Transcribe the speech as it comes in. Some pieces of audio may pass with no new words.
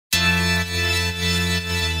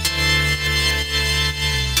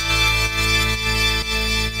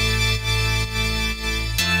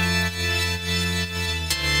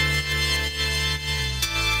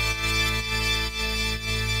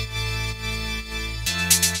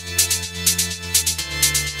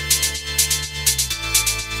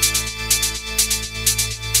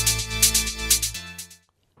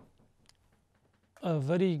A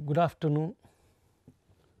very good afternoon,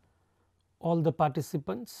 all the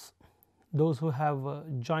participants, those who have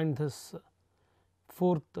joined this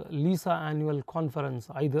fourth LISA annual conference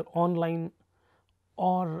either online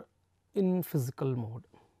or in physical mode.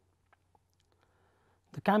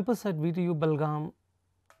 The campus at VTU Belgaum,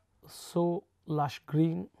 so lush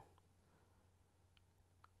green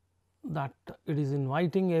that it is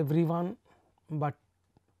inviting everyone, but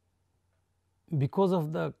because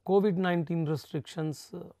of the COVID-19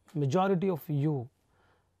 restrictions, majority of you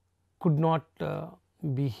could not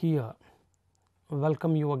be here.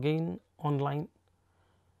 Welcome you again online.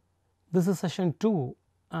 This is session 2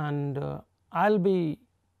 and I will be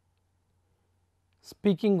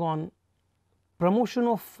speaking on promotion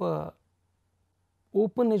of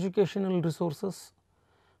open educational resources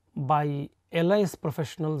by LIS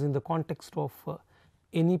professionals in the context of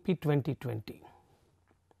NEP 2020.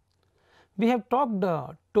 We have talked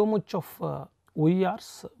too much of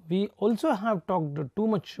OERs. We also have talked too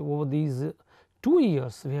much over these 2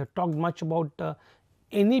 years. We have talked much about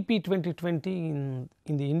NEP 2020 in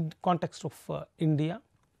the context of India.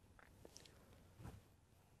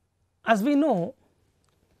 As we know,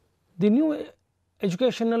 the new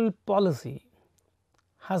educational policy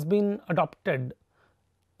has been adopted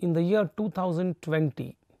in the year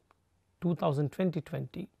 2020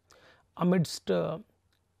 amidst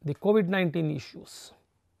the COVID-19 issues.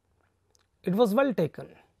 It was well taken.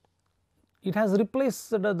 It has replaced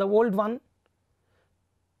the old one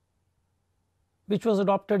which was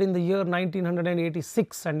adopted in the year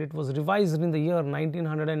 1986 and it was revised in the year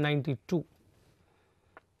 1992.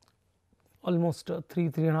 Almost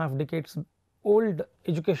 3.5 decades old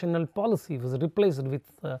educational policy was replaced with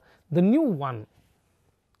the new one,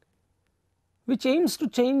 which aims to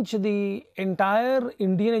change the entire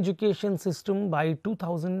Indian education system by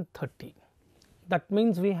 2030. That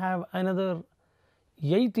means we have another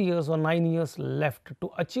 8 years or 9 years left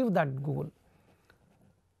to achieve that goal.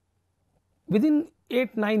 Within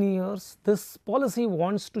 8-9 years, this policy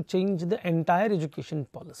wants to change the entire education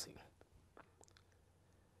policy.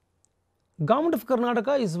 Government of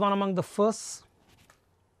Karnataka is one among the first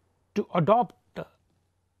to adopt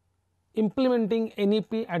implementing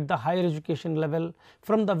NEP at the higher education level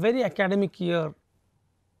from the very academic year,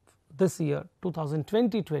 this year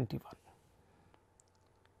 2020-21.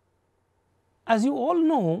 As you all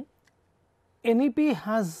know, NEP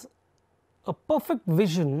has a perfect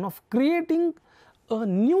vision of creating a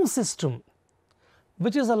new system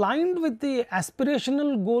which is aligned with the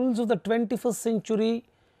aspirational goals of the 21st century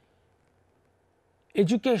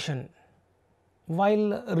education,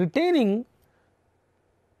 while retaining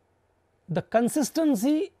the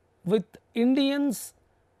consistency with Indians'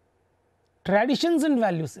 traditions and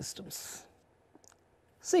value systems.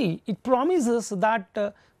 See, it promises that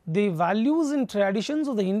the values and traditions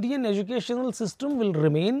of the Indian educational system will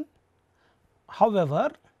remain.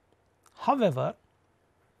 However,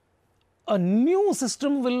 a new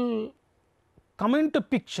system will come into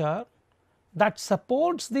picture that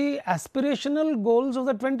supports the aspirational goals of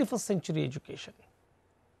the 21st century education.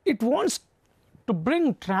 It wants to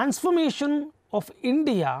bring transformation of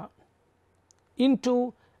India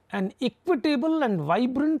into an equitable and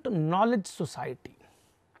vibrant knowledge society.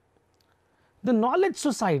 The knowledge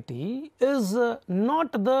society is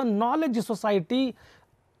not the knowledge society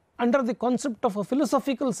under the concept of a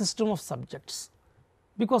philosophical system of subjects,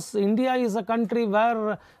 because India is a country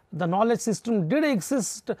where the knowledge system did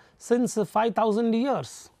exist since 5000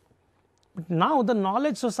 years. But now the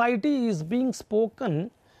knowledge society is being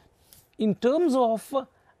spoken in terms of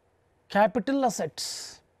capital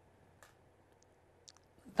assets.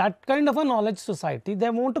 That kind of a knowledge society, they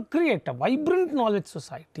want to create a vibrant knowledge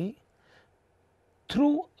society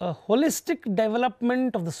through a holistic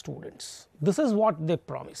development of the students. This is what they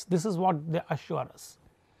promise, this is what they assure us.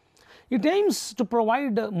 It aims to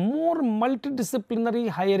provide more multidisciplinary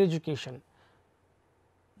higher education,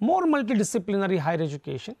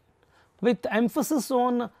 with emphasis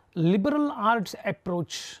on liberal arts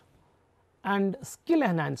approach and skill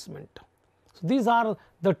enhancement. So, these are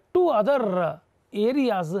the two other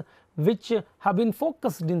areas which have been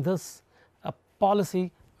focused in this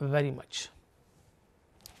policy very much.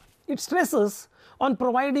 It stresses on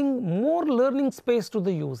providing more learning space to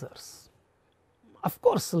the users. Of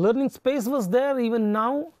course, learning space was there even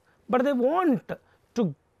now, but they want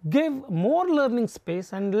to give more learning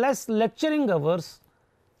space and less lecturing hours,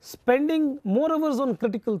 spending more hours on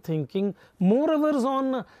critical thinking, more hours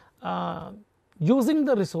on using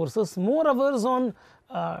the resources, more hours on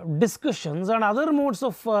discussions and other modes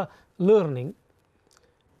of learning.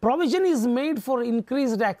 Provision is made for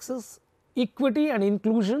increased access, equity and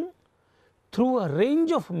inclusion through a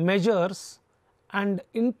range of measures and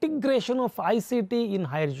integration of ICT in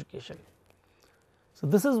higher education. So,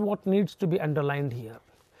 this is what needs to be underlined here.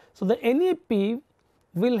 So, the NEP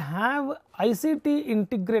will have ICT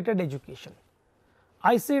integrated education.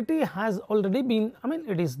 ICT has already been,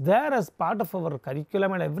 it is there as part of our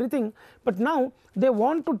curriculum and everything, but now they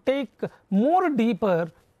want to take more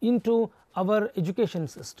deeper into our education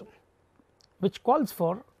system, which calls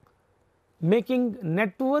for making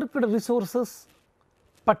networked resources,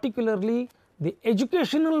 particularly the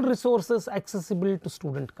educational resources, accessible to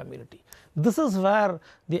student community. This is where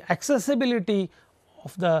the accessibility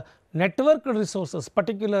of the networked resources,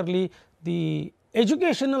 particularly the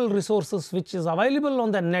educational resources which is available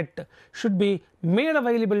on the net, should be made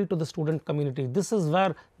available to the student community. This is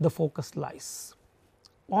where the focus lies.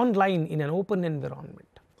 Online in an open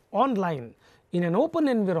environment, online in an open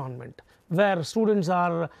environment where students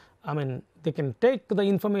are, they can take the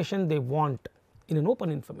information they want in an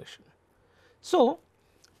open information. So,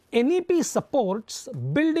 NEP supports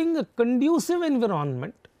building a conducive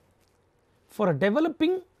environment for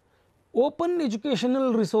developing open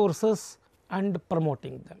educational resources and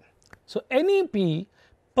promoting them. So, NEP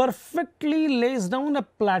perfectly lays down a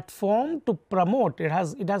platform to promote, it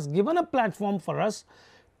has given a platform for us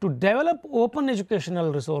to develop open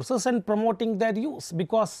educational resources and promoting their use,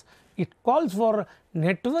 because it calls for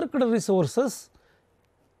networked resources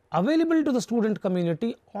available to the student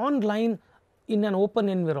community online in an open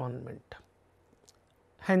environment.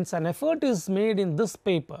 Hence, an effort is made in this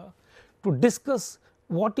paper to discuss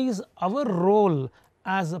what is our role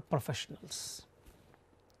as professionals.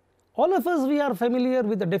 All of us, we are familiar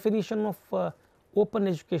with the definition of open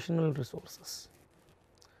educational resources.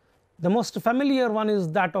 The most familiar one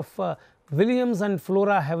is that of Williams and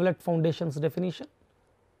Flora Hewlett Foundation's definition,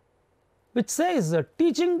 which says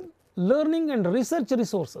teaching, learning and research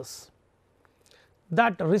resources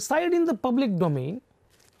that reside in the public domain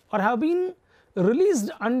or have been released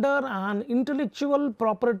under an intellectual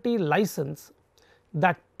property license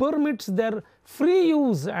that permits their free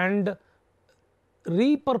use and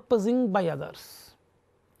repurposing by others.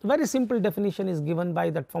 Very simple definition is given by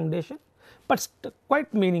that foundation, but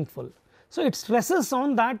quite meaningful. So, it stresses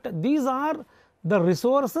on that these are the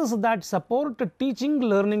resources that support teaching,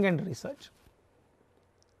 learning and research,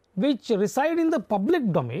 which reside in the public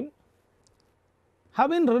domain,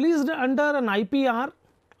 have been released under an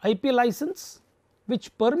IP license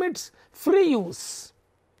which permits free use,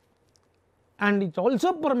 and it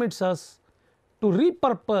also permits us to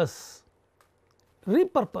repurpose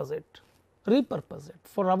it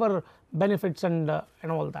for our benefits and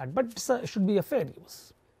all that, but it should be a fair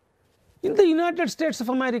use. In the United States of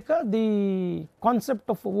America, the concept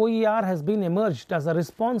of OER has been emerged as a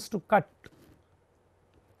response to cut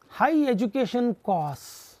high education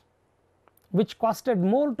costs, which costed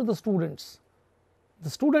more to the students. The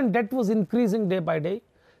student debt was increasing day by day.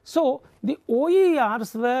 So, the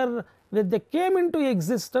OERs were, when they came into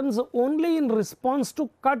existence only in response to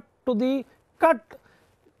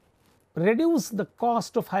reduce the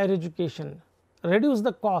cost of higher education, reduce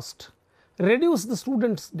the cost, reduce the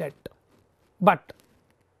students' debt. But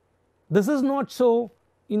this is not so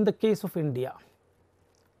in the case of India.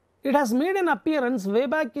 It has made an appearance way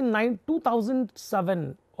back in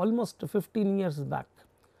 2007, almost 15 years back.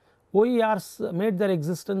 OERs made their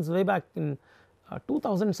existence way back in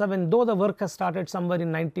 2007, though the work has started somewhere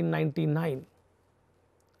in 1999.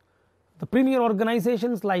 The premier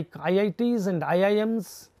organizations like IITs and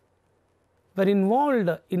IIMs were involved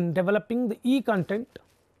in developing the e-content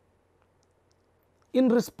in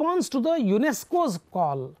response to the UNESCO's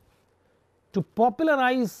call to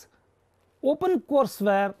popularize open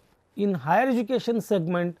courseware in higher education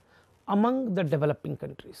segment among the developing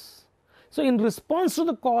countries. So, in response to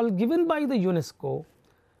the call given by the UNESCO,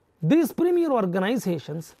 these premier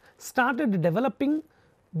organizations started developing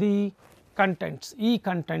the contents,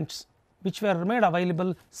 e-contents, which were made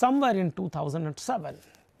available somewhere in 2007.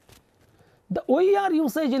 The OER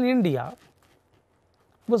usage in India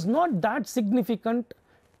was not that significant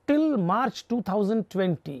till March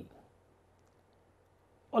 2020,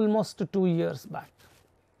 almost 2 years back.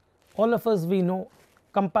 All of us, we know,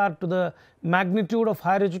 compared to the magnitude of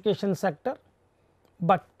higher education sector,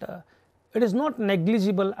 but it is not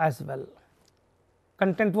negligible as well.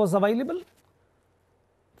 Content was available,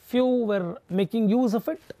 few were making use of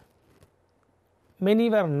it, many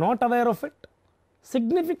were not aware of it.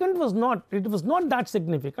 Significant was not, it was not that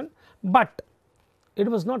significant, but it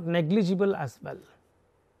was not negligible as well.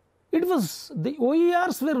 It was, the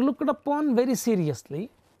OERs were looked upon very seriously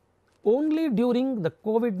only during the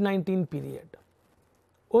COVID-19 period.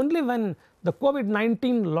 Only when the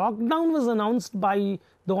COVID-19 lockdown was announced by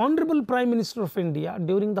the Honorable Prime Minister of India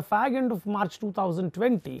during the fag end of March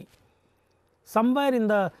 2020, somewhere in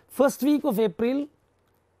the first week of April,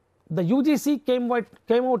 the UGC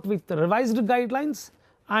came out with revised guidelines,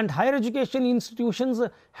 and higher education institutions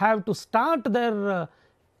have to start their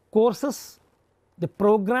courses, the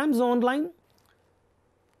programs online.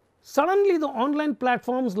 Suddenly the online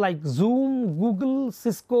platforms like Zoom, Google,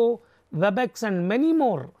 Cisco, WebEx and many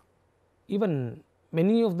more, even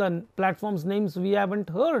many of the platforms names we have not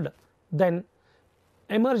heard then,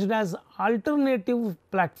 emerged as alternative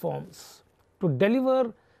platforms to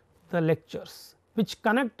deliver the lectures, which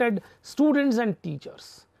connected students and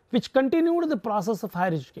teachers, which continued the process of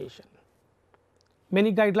higher education.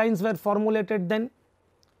 Many guidelines were formulated then,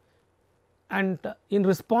 and in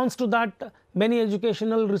response to that, many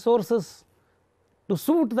educational resources to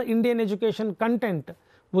suit the Indian education content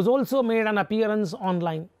was also made an appearance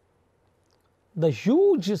online. The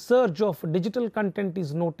huge surge of digital content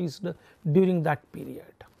is noticed during that period.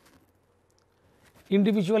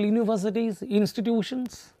 Individual universities,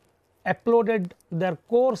 institutions uploaded their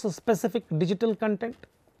course specific digital content.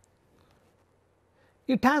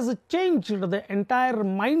 It has changed the entire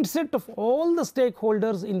mindset of all the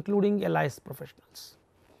stakeholders, including LIS professionals.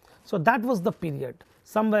 So, that was the period,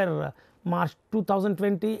 somewhere March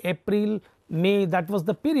 2020, April, May, that was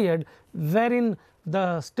the period wherein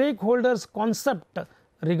the stakeholders concept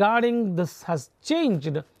regarding this has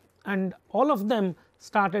changed, and all of them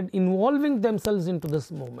started involving themselves into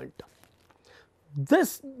this movement.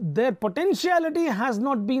 Their potentiality has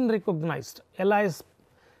not been recognized. LIS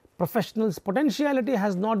professionals' potentiality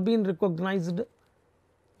has not been recognized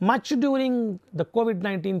much during the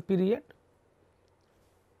COVID-19 period,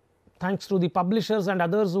 thanks to the publishers and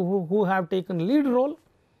others who have taken lead role,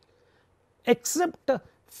 except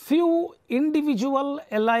few individual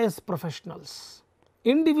LIS professionals,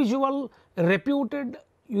 individual reputed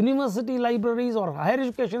university libraries or higher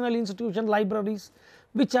educational institution libraries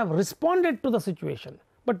which have responded to the situation,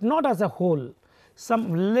 but not as a whole.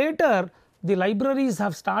 Some later the libraries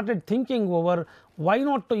have started thinking over why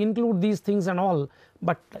not to include these things and all,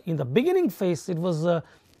 but in the beginning phase it was the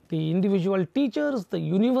individual teachers, the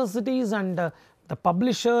universities and the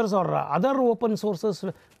publishers or other open sources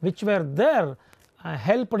which were there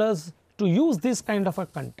helped us to use this kind of a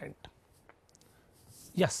content.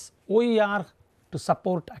 Yes, OER to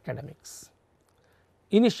support academics.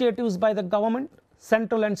 Initiatives by the government,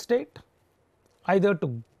 central and state, either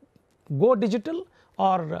to go digital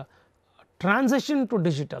or transition to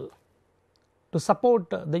digital to support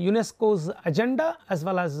the UNESCO's agenda as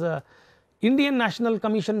well as Indian National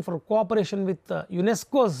Commission for Cooperation with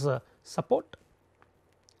UNESCO's support.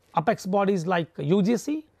 Apex bodies like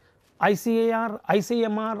UGC, ICAR,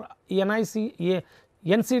 ICMR, NIC,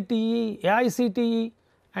 NCTE, AICTE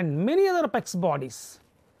and many other apex bodies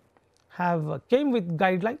have came with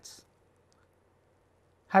guidelines,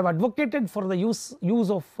 have advocated for the use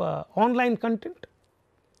of online content.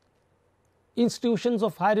 Institutions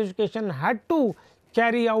of higher education had to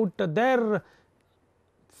carry out their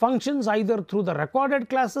functions either through the recorded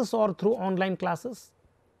classes or through online classes.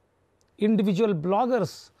 Individual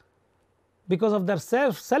bloggers, because of their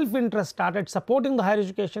self interest, started supporting the higher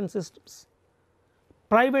education systems.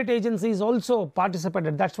 Private agencies also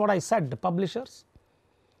participated, that is what I said, the publishers,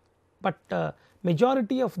 but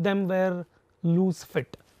majority of them were loose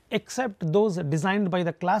fit, except those designed by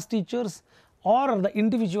the class teachers or the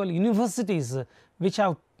individual universities which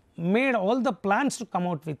have made all the plans to come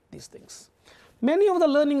out with these things. Many of the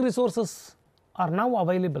learning resources are now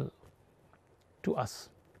available to us.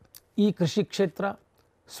 E-Krishi Kshetra,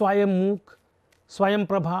 Swayam MOOC, Swayam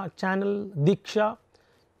Prabha channel, Diksha,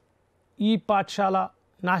 E-Pathshala,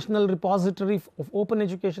 National Repository of Open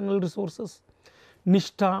Educational Resources,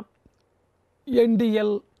 Nishtha,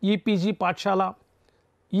 NDL, EPG Pathshala,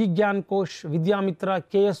 E-Gyan Kosh, Vidyamitra,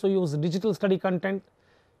 KSOU's digital study content,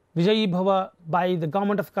 Vijayi Bhava by the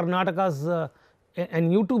government of Karnataka's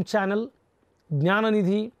and YouTube channel,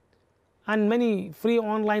 Jnananidhi and many free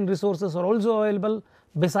online resources are also available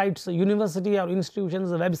besides university or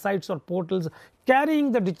institutions, websites or portals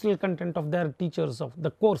carrying the digital content of their teachers of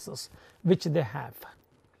the courses which they have.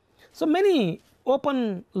 So, many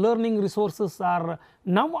open learning resources are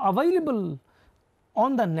now available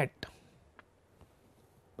on the net.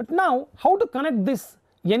 But now how to connect this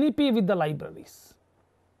NEP with the libraries?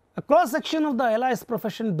 A cross section of the LIS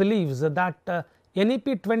profession believes that NEP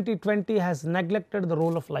 2020 has neglected the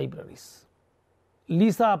role of libraries.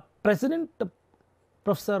 LISA President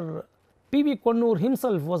Professor P.V. Konnur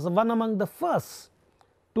himself was one among the first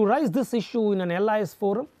to raise this issue in an LIS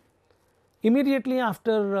forum. Immediately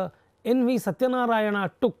after N.V.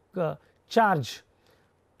 Satyanarayana took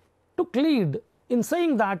lead in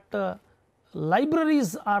saying that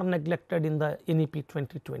libraries are neglected in the NEP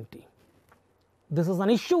 2020. This is an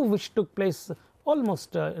issue which took place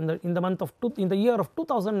almost in the year of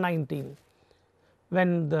 2019,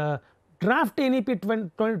 when the draft NEP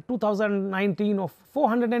 2019 of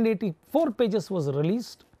 484 pages was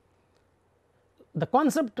released. The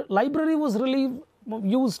concept library was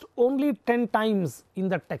used only 10 times in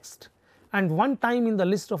the text and 1 time in the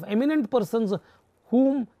list of eminent persons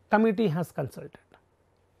whom committee has consulted.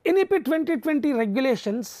 NEP 2020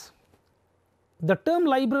 regulations, the term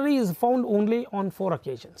library is found only on 4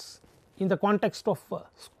 occasions in the context of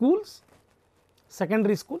schools,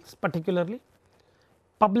 secondary schools particularly,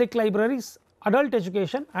 public libraries, adult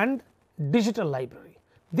education and digital library.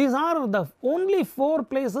 These are the only 4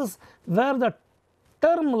 places where the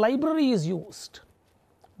term library is used.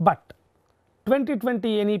 But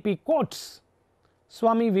 2020 NEP quotes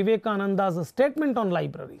Swami Vivekananda's statement on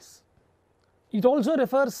libraries. It also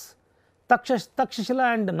refers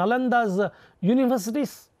Takshashila and Nalanda's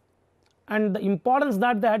universities and the importance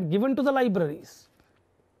that they had given to the libraries.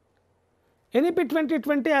 NEP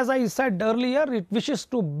 2020, as I said earlier, it wishes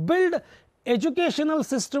to build educational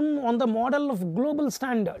system on the model of global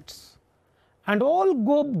standards, and all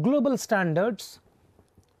global standards,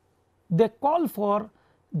 they call for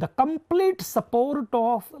the complete support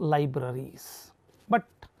of libraries. But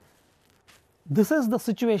this is the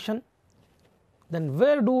situation. Then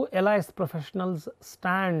where do LIS professionals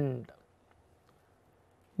stand?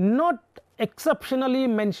 Not exceptionally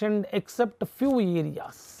mentioned except a few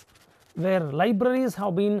areas where libraries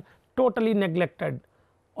have been totally neglected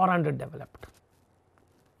or underdeveloped.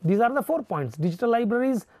 These are the 4 points. Digital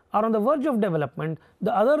libraries are on the verge of development,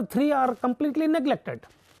 the other 3 are completely neglected.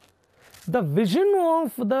 The vision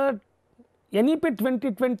of the NEP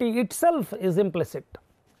 2020 itself is implicit,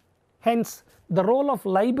 hence the role of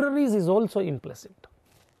libraries is also implicit.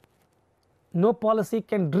 No policy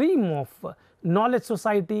can dream of knowledge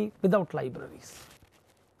society without libraries.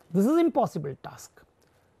 This is an impossible task.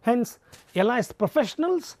 Hence, LIS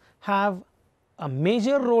professionals have a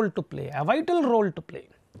major role to play, a vital role to play.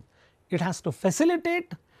 It has to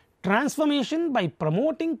facilitate transformation by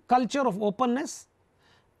promoting culture of openness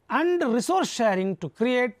and resource sharing to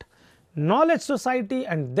create knowledge society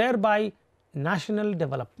and thereby national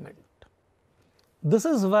development. This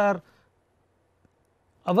is where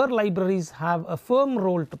our libraries have a firm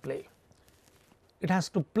role to play. It has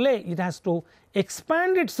to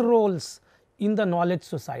expand its roles in the knowledge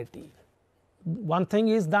society. One thing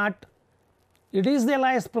is that it is the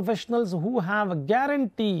LIS professionals who have a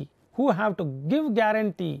guarantee, who have to give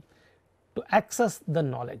guarantee to access the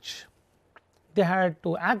knowledge. They had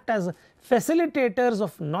to act as facilitators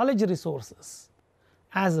of knowledge resources,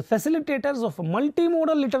 as facilitators of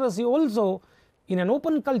multimodal literacy also. In an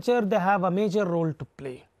open culture, they have a major role to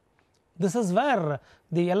play. This is where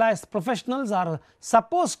the LIS professionals are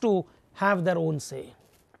supposed to have their own say.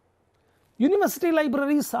 University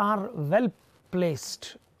libraries are well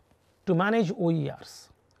placed to manage OERs.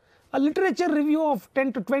 A literature review of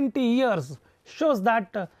 10 to 20 years shows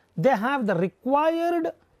that they have the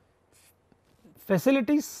required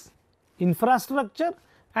facilities, infrastructure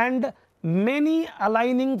and many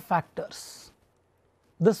aligning factors.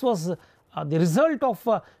 This was the result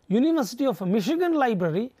of University of Michigan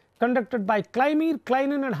library conducted by Kleimer,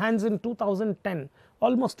 Kleinen and Hans in 2010,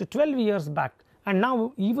 almost 12 years back, and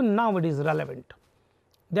now even now it is relevant.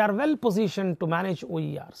 They are well positioned to manage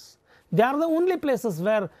OERs. They are the only places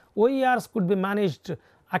where OERs could be managed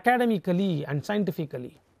academically and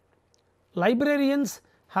scientifically. Librarians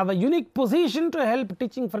have a unique position to help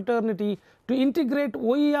teaching fraternity to integrate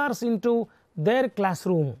OERs into their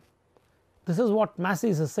classroom. This is what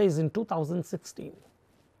Massis says in 2016.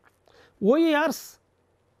 OERs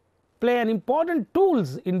play an important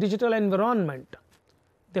tools in digital environment.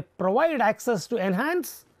 They provide access to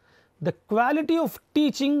enhance the quality of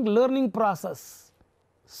teaching learning process.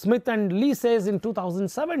 Smith and Lee says in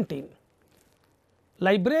 2017.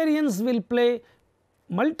 Librarians will play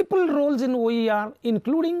multiple roles in OER,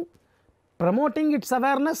 including promoting its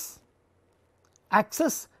awareness,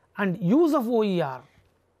 access and use of OER.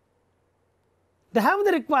 They have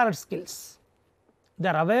the required skills. They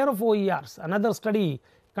are aware of OERs. Another study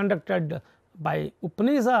conducted by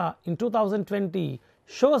Upneza in 2020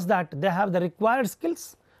 shows that they have the required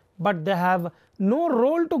skills, but they have no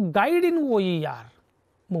role to guide in OER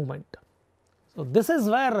movement. So, this is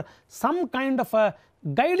where some kind of a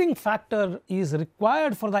guiding factor is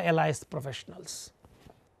required for the LIS professionals.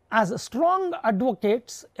 As strong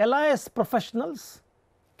advocates, LIS professionals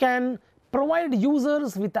can provide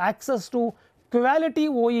users with access to quality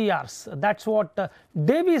OERs. That is what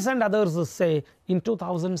Davies and others say in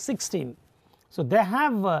 2016. So, they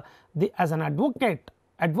have as an advocate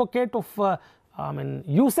of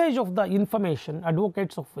usage of the information,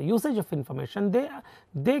 advocates of usage of information,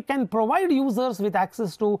 they can provide users with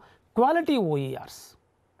access to quality OERs.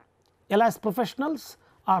 LIS professionals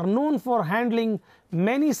are known for handling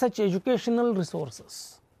many such educational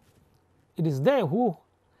resources. It is they who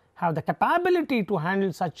have the capability to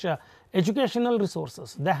handle such educational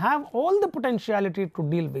resources. They have all the potentiality to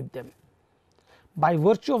deal with them. By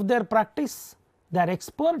virtue of their practice, they are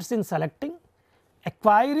experts in selecting,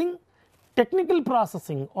 acquiring, technical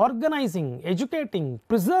processing, organizing, educating,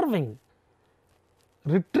 preserving,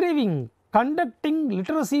 retrieving, conducting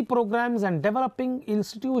literacy programs and developing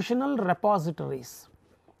institutional repositories.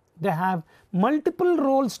 They have multiple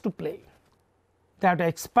roles to play. They have to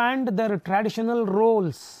expand their traditional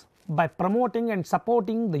roles by promoting and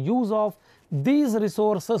supporting the use of these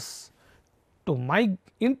resources to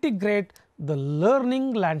integrate the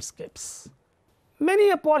learning landscapes.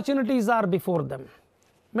 Many opportunities are before them.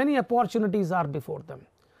 Many opportunities are before them.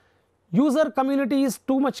 User community is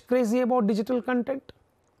too much crazy about digital content.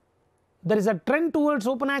 There is a trend towards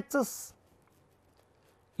open access.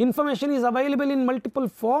 Information is available in multiple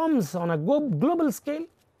forms on a global scale.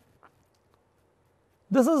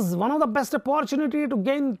 This is one of the best opportunity to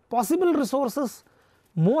gain possible resources,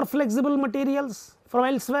 more flexible materials from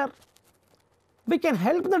elsewhere. We can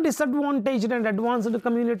help the disadvantaged and advanced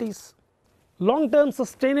communities. Long term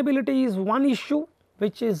sustainability is one issue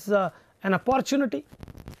which is an opportunity,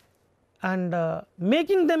 and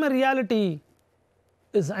making them a reality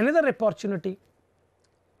is another opportunity,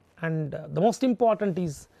 and the most important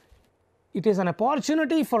is it is an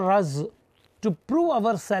opportunity for us to prove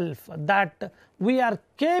ourselves that we are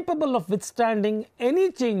capable of withstanding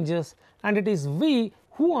any changes, and it is we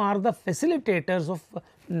who are the facilitators of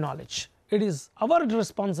knowledge. It is our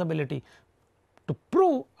responsibility to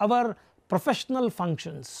prove our professional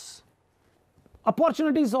functions.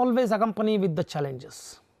 Opportunities always accompany with the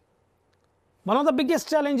challenges. One of the biggest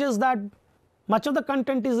challenges that much of the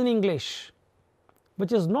content is in English,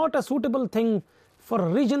 which is not a suitable thing for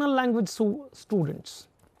regional language students.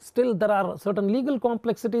 Still, there are certain legal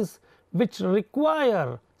complexities which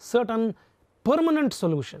require certain permanent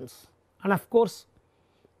solutions, and of course,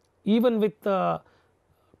 even with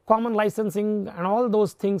common licensing and all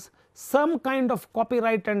those things, some kind of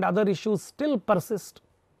copyright and other issues still persist.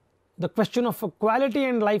 The question of quality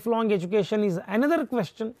and lifelong education is another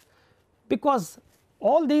question, because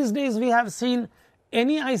all these days we have seen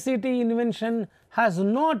any ICT invention has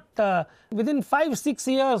not within 5-6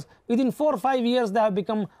 years, within 4 or 5 years they have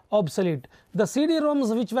become obsolete. The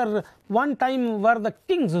CD-ROMs which were one time were the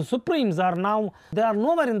kings, supremes, are now they are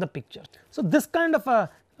nowhere in the picture. So, this kind of a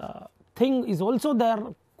thing is also there.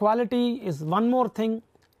 Quality is one more thing.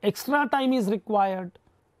 Extra time is required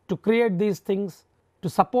to create these things, to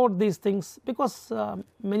support these things, because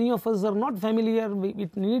many of us are not familiar.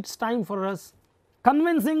 It needs time for us.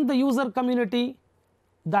 Convincing the user community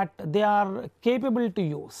that they are capable to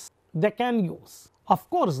use, they can use. Of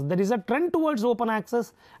course, there is a trend towards open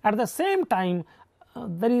access. At the same time,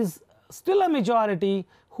 there is still a majority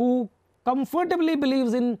who comfortably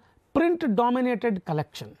believes in print dominated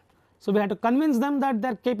collection. So, we have to convince them that they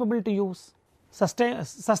are capable to use.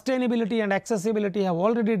 Sustainability and accessibility have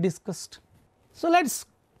already discussed. So, let us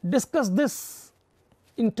discuss this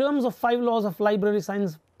in terms of 5 laws of library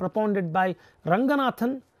science propounded by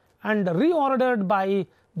Ranganathan and reordered by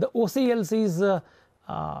the OCLC's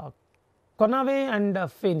Conaway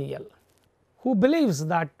and Feniel, who believes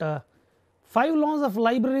that 5 laws of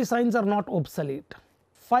library science are not obsolete.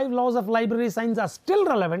 5 laws of library science are still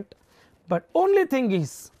relevant, but only thing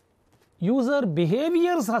is user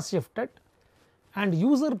behaviors have shifted and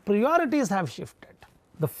user priorities have shifted.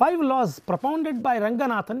 The 5 laws propounded by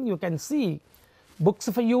Ranganathan, you can see: books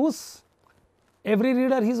for use, every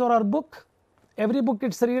reader his or her book, every book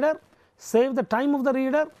its reader, save the time of the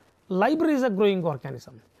reader, library is a growing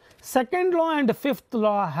organism. Second law and fifth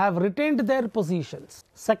law have retained their positions.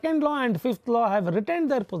 Second law and fifth law have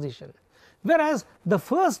retained their position, whereas the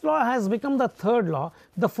first law has become the third law,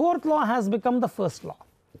 the fourth law has become the first law.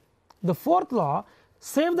 The fourth law,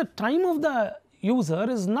 save the time of the user,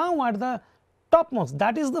 is now at the topmost.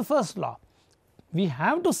 That is the first law. We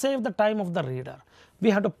have to save the time of the reader. We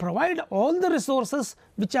have to provide all the resources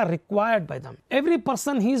which are required by them. Every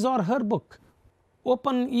person his or her book.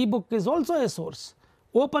 Open e-book is also a source.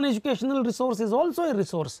 Open educational resource is also a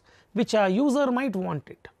resource which a user might want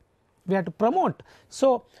it. We have to promote.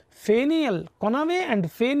 So, Feniel, Conaway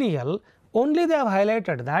and Feniel Only they have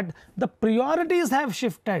highlighted that the priorities have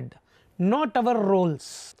shifted, not our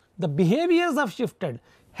roles. The behaviors have shifted.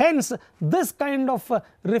 Hence, this kind of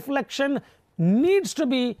reflection needs to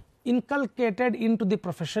be inculcated into the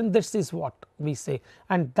profession. This is what we say,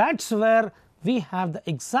 and that is where we have the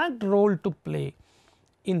exact role to play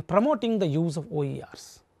in promoting the use of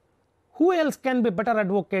OERs. Who else can be better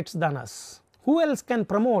advocates than us? Who else can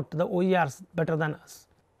promote the OERs better than us?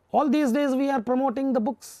 All these days we are promoting the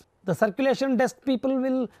books. The circulation desk people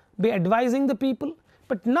will be advising the people,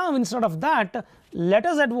 but now instead of that, let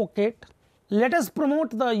us advocate, let us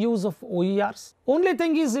promote the use of OERs. Only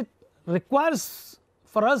thing is, it requires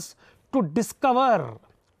for us to discover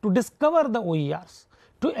the OERs,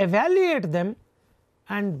 to evaluate them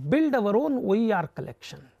and build our own OER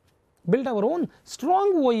collection, build our own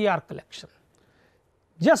strong OER collection.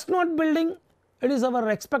 Just not building, it is our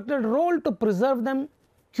expected role to preserve them,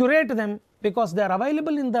 curate them, because they are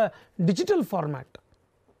available in the digital format.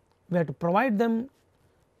 We have to provide them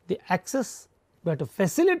the access, we have to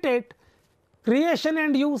facilitate creation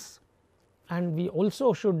and use, and we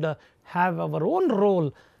also should have our own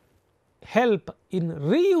role, help in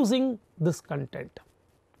reusing this content.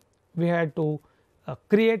 We had to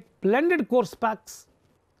create blended course packs.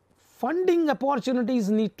 Funding opportunities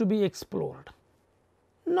need to be explored.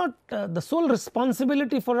 Not the sole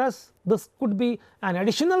responsibility for us, this could be an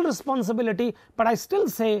additional responsibility, but I still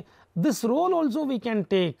say this role also we can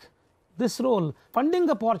take, this role, funding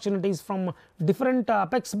opportunities from different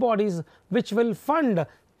apex bodies which will fund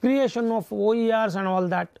creation of OERs and all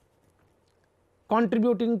that,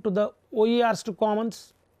 contributing to the OERs to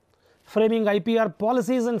commons, framing IPR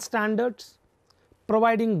policies and standards,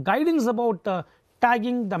 providing guidance about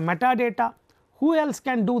tagging the metadata. Who else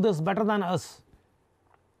can do this better than us?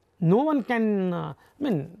 No one can, I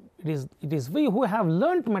mean, it is we who have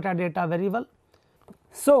learnt metadata very well.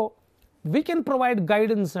 So, we can provide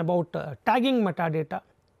guidance about tagging metadata,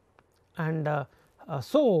 and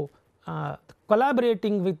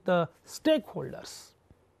collaborating with the stakeholders,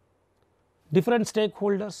 different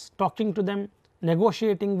stakeholders, talking to them,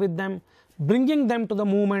 negotiating with them, bringing them to the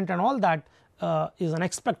movement, and all that is an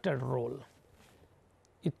expected role.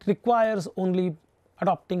 It requires only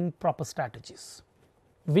adopting proper strategies.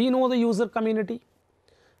 We know the user community,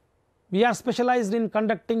 we are specialized in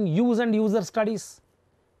conducting use and user studies,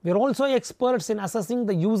 we are also experts in assessing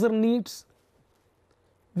the user needs,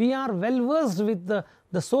 we are well versed with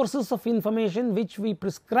the sources of information which we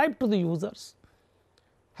prescribe to the users.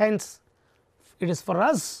 Hence, it is for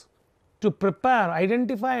us to prepare,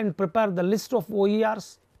 identify and prepare the list of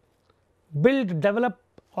OERs, build, develop,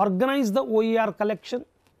 organize the OER collection,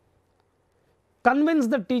 convince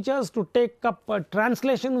the teachers to take up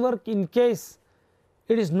translation work in case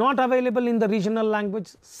it is not available in the regional language,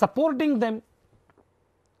 supporting them,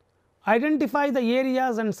 identify the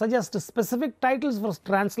areas and suggest specific titles for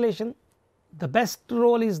translation. The best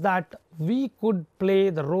role is that we could play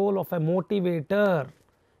the role of a motivator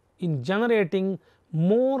in generating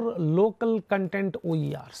more local content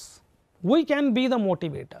OERs. We can be the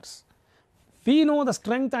motivators. We know the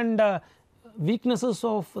strength and weaknesses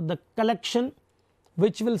of the collection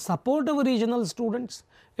which will support our regional students.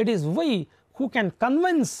 It is we who can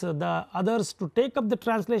convince the others to take up the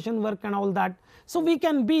translation work and all that. So, we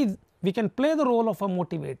can play the role of a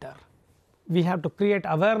motivator. We have to create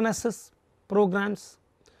awarenesses, programs,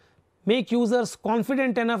 make users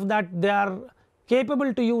confident enough that they are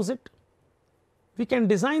capable to use it. We can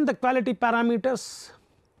design the quality parameters.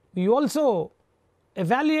 We also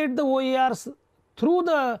evaluate the OERs through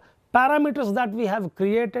the parameters that we have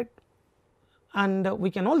created, and we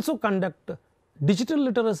can also conduct digital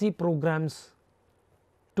literacy programs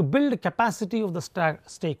to build capacity of the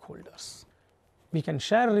stakeholders. We can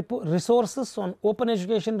share resources on open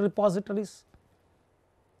education repositories,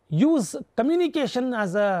 use communication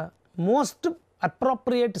as a most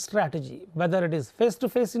appropriate strategy, whether it is face to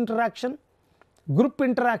face interaction, group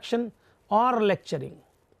interaction or lecturing.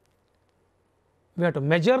 We have to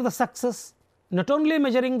measure the success, not only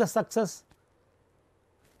measuring the success,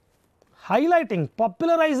 highlighting,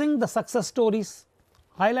 popularizing the success stories,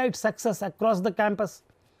 highlight success across the campus.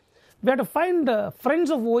 We have to find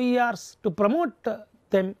friends of OERs to promote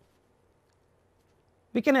them.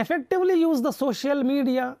 We can effectively use the social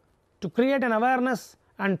media to create an awareness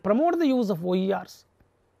and promote the use of OERs.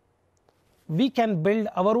 We can build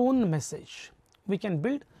our own message. We can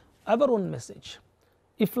build our own message.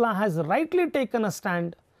 IFLA has rightly taken a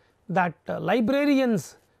stand that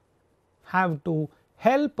librarians have to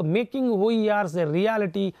help making OERs a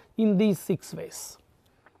reality in these 6 ways.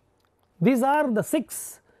 These are the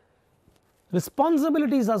 6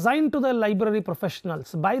 responsibility is assigned to the library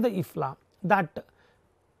professionals by the IFLA that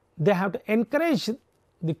they have to encourage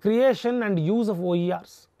the creation and use of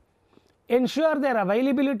OERs, ensure their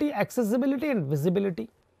availability, accessibility and visibility,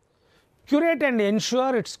 curate and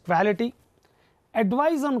ensure its quality,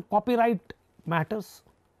 advise on copyright matters,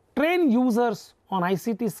 train users on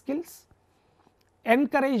ICT skills,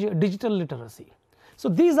 encourage digital literacy. So,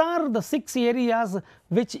 these are the 6 areas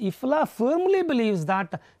which IFLA firmly believes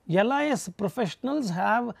that LIS professionals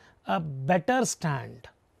have a better stand.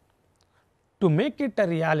 To make it a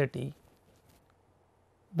reality,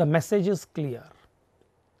 the message is clear.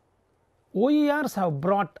 OERs have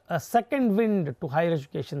brought a second wind to higher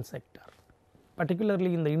education sector,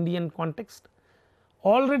 particularly in the Indian context.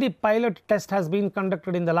 Already pilot test has been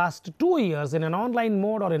conducted in the last 2 years in an online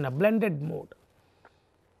mode or in a blended mode.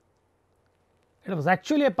 It was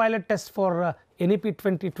actually a pilot test for NEP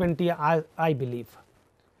 2020, I believe.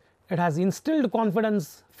 It has instilled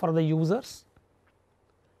confidence for the users.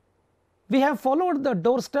 We have followed the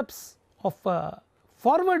doorsteps of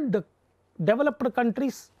forward developed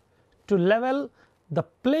countries to level the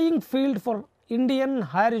playing field for Indian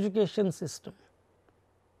higher education system.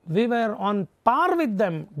 We were on par with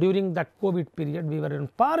them during that COVID period. We were on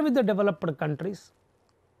par with the developed countries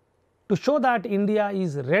to show that India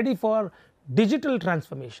is ready for digital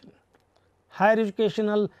transformation. Higher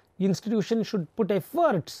educational institutions should put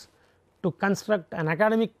efforts to construct an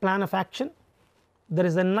academic plan of action. There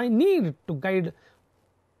is a need to guide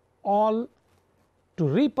all to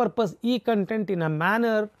repurpose e-content in a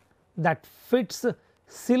manner that fits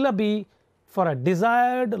syllabi for a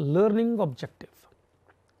desired learning objective.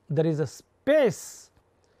 There is a space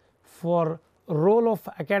for role of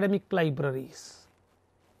academic libraries.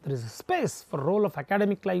 There is a space for role of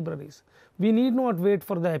academic libraries. We need not wait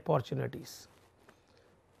for the opportunities.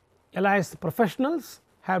 LIS professionals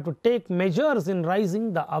have to take measures in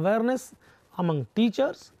raising the awareness among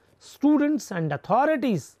teachers, students and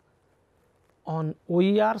authorities on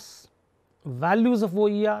OERs, values of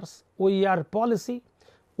OERs, OER policy,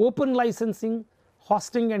 open licensing,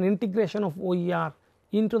 hosting and integration of OER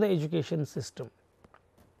into the education system.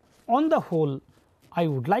 On the whole, I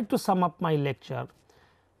would like to sum up my lecture.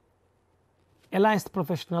 LIS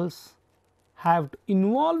professionals have to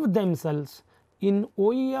involve themselves in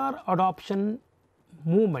OER adoption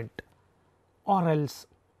movement, or else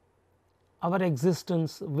our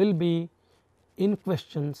existence will be in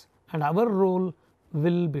questions and our role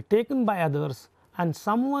will be taken by others, and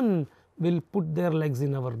someone will put their legs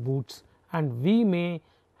in our boots and we may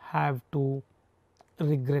have to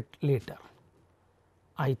regret later.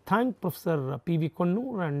 I thank Professor P.V.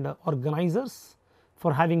 Konnur and organizers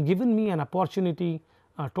for having given me an opportunity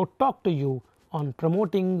to talk to you on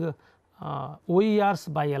promoting OERs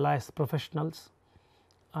by LIS professionals.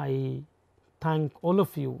 I thank all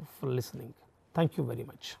of you for listening. Thank you very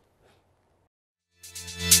much.